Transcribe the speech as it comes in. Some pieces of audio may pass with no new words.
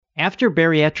After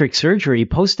bariatric surgery,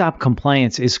 post-op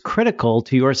compliance is critical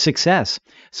to your success.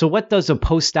 So what does a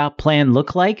post-op plan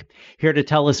look like? Here to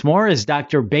tell us more is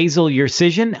Dr. Basil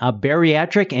Yersizian, a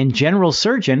bariatric and general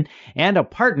surgeon and a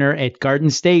partner at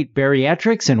Garden State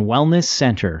Bariatrics and Wellness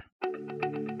Center.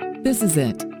 This is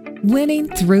it. Winning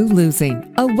Through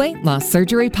Losing, a weight loss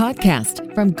surgery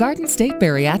podcast from Garden State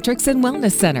Bariatrics and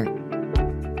Wellness Center.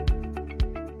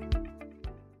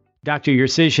 Dr.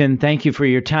 Yersizian, thank you for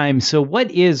your time. So what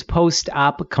is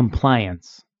post-op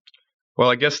compliance?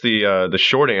 Well, I guess the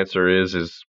short answer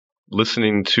is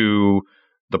listening to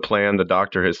the plan the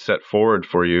doctor has set forward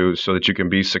for you so that you can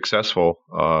be successful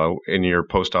in your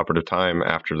post-operative time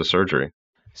after the surgery.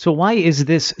 So why is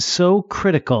this so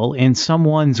critical in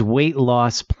someone's weight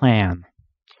loss plan?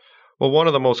 Well, one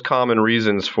of the most common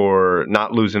reasons for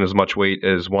not losing as much weight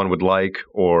as one would like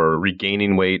or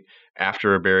regaining weight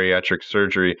after a bariatric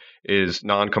surgery is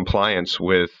non-compliance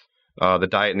with the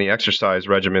diet and the exercise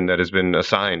regimen that has been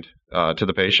assigned to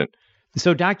the patient.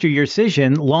 So, Dr.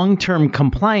 Yersizian, long-term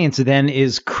compliance then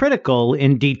is critical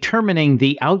in determining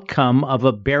the outcome of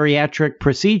a bariatric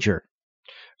procedure.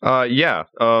 What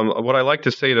I like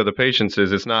to say to the patients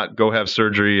is it's not go have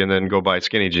surgery and then go buy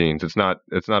skinny jeans. It's not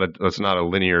a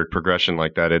linear progression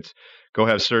like that. It's go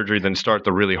have surgery, then start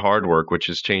the really hard work, which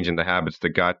is changing the habits that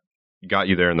got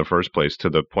you there in the first place to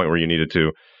the point where you needed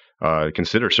to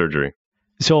consider surgery.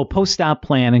 So a post-op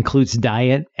plan includes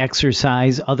diet,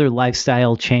 exercise, other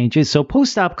lifestyle changes. So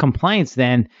post-op compliance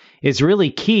then is really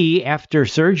key after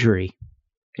surgery.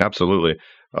 Absolutely.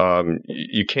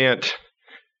 You can't.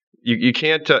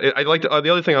 The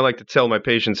other thing I like to tell my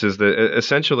patients is that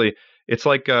essentially it's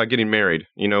like getting married.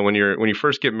 You know, when you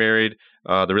first get married,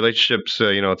 the relationships,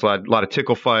 it's a lot of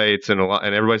tickle fights and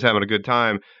everybody's having a good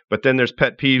time. But then there's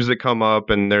pet peeves that come up,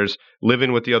 and there's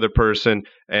living with the other person.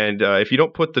 And if you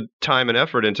don't put the time and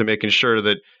effort into making sure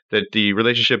that the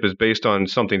relationship is based on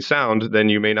something sound, then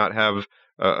you may not have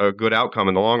a good outcome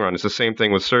in the long run. It's the same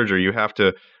thing with surgery. You have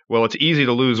to. Well, it's easy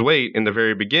to lose weight in the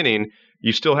very beginning.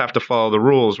 You still have to follow the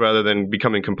rules rather than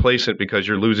becoming complacent because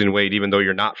you're losing weight even though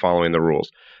you're not following the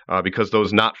rules. Because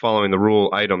those not following the rule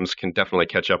items can definitely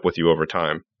catch up with you over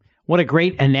time. What a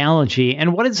great analogy.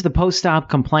 And what is the post-op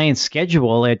compliance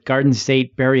schedule at Garden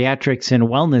State Bariatrics and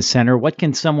Wellness Center? What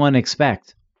can someone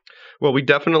expect? Well, we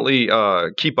definitely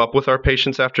keep up with our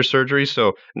patients after surgery.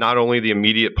 So not only the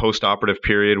immediate post-operative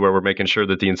period where we're making sure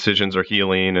that the incisions are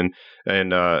healing and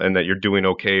that you're doing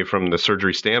okay from the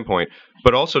surgery standpoint,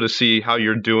 but also to see how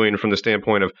you're doing from the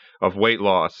standpoint of weight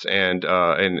loss and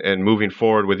moving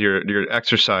forward with your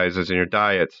exercises and your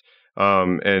diets,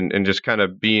 and just kind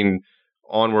of being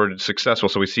onward successful.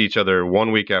 So we see each other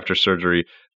 1 week after surgery,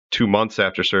 2 months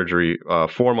after surgery,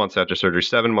 4 months after surgery,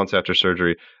 7 months after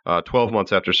surgery, 12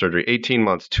 months after surgery, 18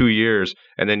 months, 2 years,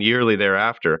 and then yearly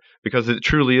thereafter, because it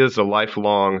truly is a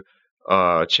lifelong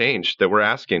change that we're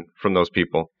asking from those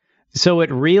people. So it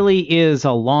really is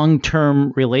a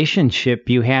long-term relationship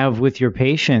you have with your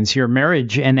patients. Your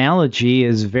marriage analogy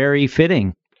is very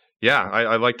fitting. Yeah,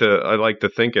 I like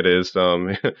to think it is.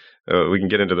 We can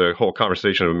get into the whole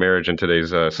conversation of marriage in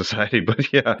today's society,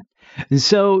 but yeah.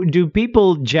 So do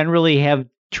people generally have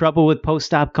trouble with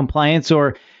post-op compliance,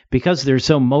 or because they're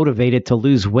so motivated to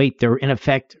lose weight, they're in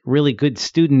effect really good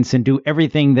students and do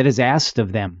everything that is asked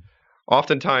of them?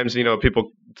 Oftentimes,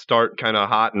 people start kind of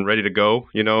hot and ready to go,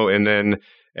 and then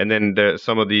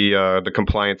some of the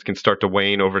compliance can start to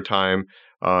wane over time.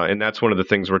 And that's one of the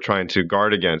things we're trying to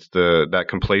guard against, that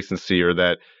complacency or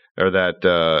that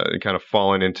kind of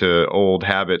falling into old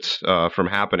habits from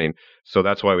happening. So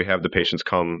that's why we have the patients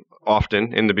come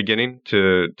often in the beginning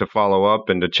to follow up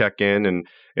and to check in. And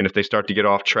if they start to get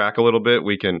off track a little bit,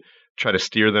 we can try to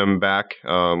steer them back.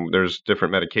 There's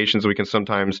different medications we can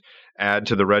sometimes add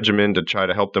to the regimen to try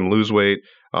to help them lose weight.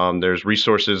 There's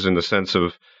resources in the sense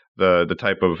of the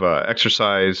type of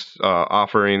exercise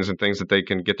offerings and things that they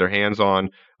can get their hands on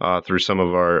through some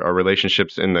of our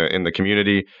relationships in the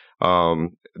community.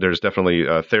 There's definitely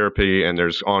therapy, and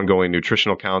there's ongoing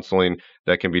nutritional counseling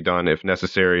that can be done if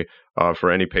necessary for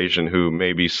any patient who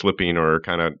may be slipping or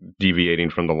kind of deviating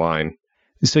from the line.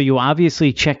 So you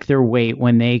obviously check their weight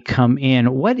when they come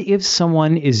in. What if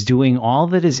someone is doing all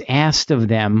that is asked of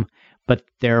them, but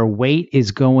their weight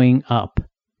is going up?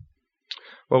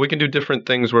 Well, we can do different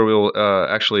things where we'll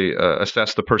actually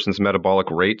assess the person's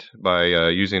metabolic rate by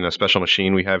using a special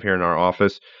machine we have here in our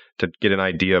office to get an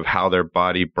idea of how their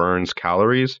body burns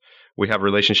calories. We have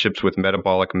relationships with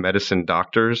metabolic medicine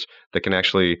doctors that can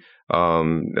actually,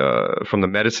 from the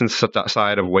medicine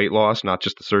side of weight loss, not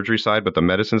just the surgery side, but the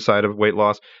medicine side of weight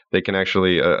loss, they can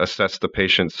actually assess the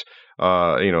patient's,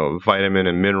 vitamin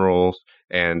and minerals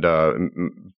and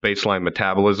baseline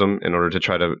metabolism in order to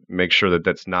try to make sure that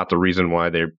that's not the reason why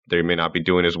they may not be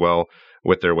doing as well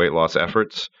with their weight loss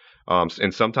efforts.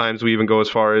 And sometimes we even go as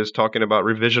far as talking about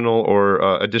revisional or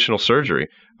additional surgery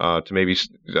to maybe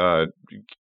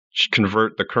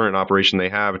convert the current operation they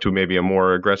have to maybe a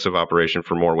more aggressive operation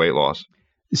for more weight loss.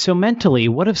 So mentally,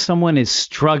 what if someone is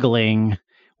struggling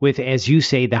with, as you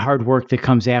say, the hard work that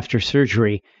comes after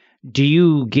surgery? Do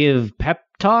you give pep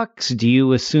talks? Do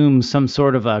you assume some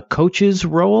sort of a coach's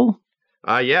role?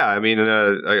 Yeah, I mean,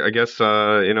 I guess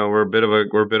we're a bit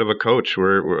of a coach.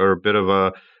 We're a bit of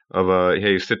a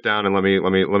hey, sit down and let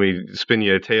me spin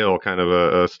you a tale, kind of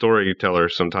a storyteller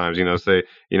sometimes. Say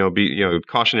be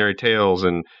cautionary tales,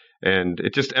 and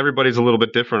it just, everybody's a little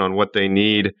bit different on what they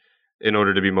need in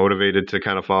order to be motivated to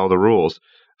kind of follow the rules.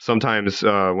 Sometimes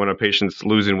when a patient's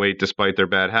losing weight despite their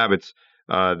bad habits,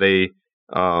 they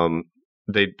kind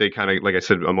of, like I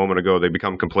said a moment ago, they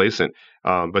become complacent.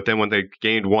 But then when they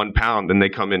gained 1 pound, then they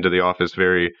come into the office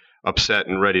very upset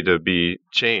and ready to be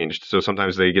changed. So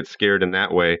sometimes they get scared in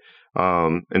that way.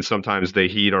 And sometimes they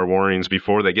heed our warnings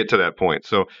before they get to that point.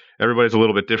 So everybody's a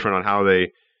little bit different on how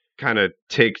they kind of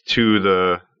take to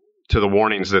the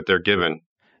warnings that they're given.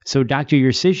 So, Dr.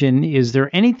 Yurcisin, is there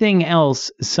anything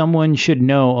else someone should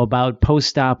know about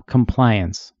post-op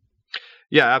compliance?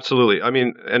 Yeah, absolutely. I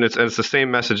mean, and it's the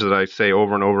same message that I say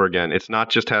over and over again. It's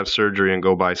not just have surgery and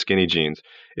go buy skinny jeans.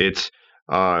 It's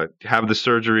have the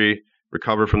surgery,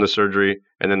 recover from the surgery,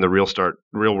 and then the real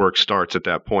work starts at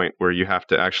that point where you have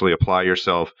to actually apply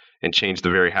yourself and change the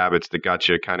very habits that got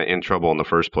you kind of in trouble in the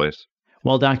first place.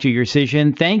 Well, Dr.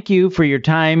 Yurcisin, thank you for your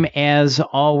time as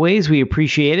always. We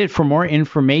appreciate it. For more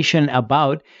information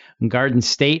about Garden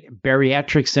State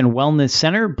Bariatrics and Wellness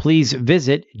Center, please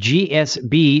visit gsbwc.com.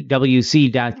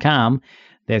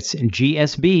 That's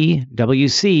gsbwc.com.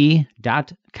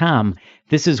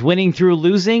 This is Winning Through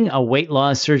Losing, a weight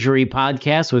loss surgery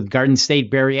podcast with Garden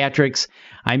State Bariatrics.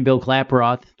 I'm Bill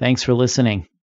Klaproth. Thanks for listening.